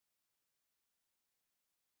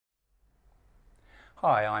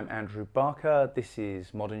Hi, I'm Andrew Barker. This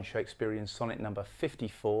is Modern Shakespearean Sonnet number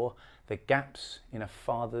 54, The Gaps in a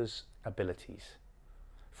Father's Abilities,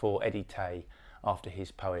 for Eddie Tay after his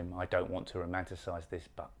poem, I Don't Want to Romanticise This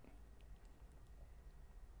But.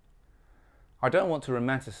 I don't want to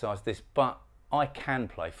romanticise this, but I can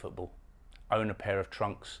play football, own a pair of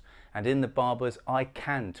trunks, and in the barbers I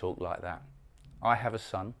can talk like that. I have a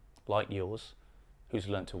son, like yours, who's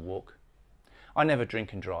learnt to walk. I never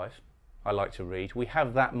drink and drive. I like to read. We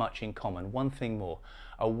have that much in common. One thing more,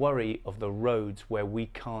 a worry of the roads where we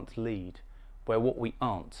can't lead, where what we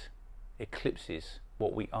aren't eclipses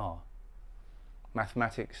what we are.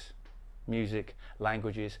 Mathematics, music,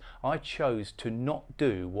 languages, I chose to not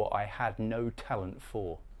do what I had no talent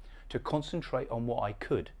for, to concentrate on what I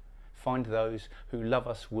could, find those who love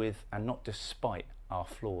us with and not despite our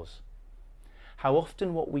flaws. How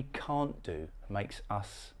often what we can't do makes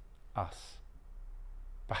us us.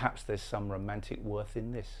 Perhaps there's some romantic worth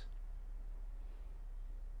in this.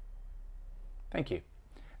 Thank you.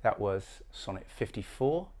 That was Sonnet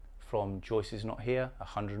 54 from Joyce's Not Here,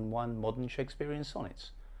 101 Modern Shakespearean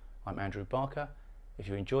Sonnets. I'm Andrew Barker. If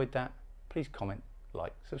you enjoyed that, please comment,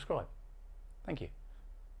 like, subscribe. Thank you.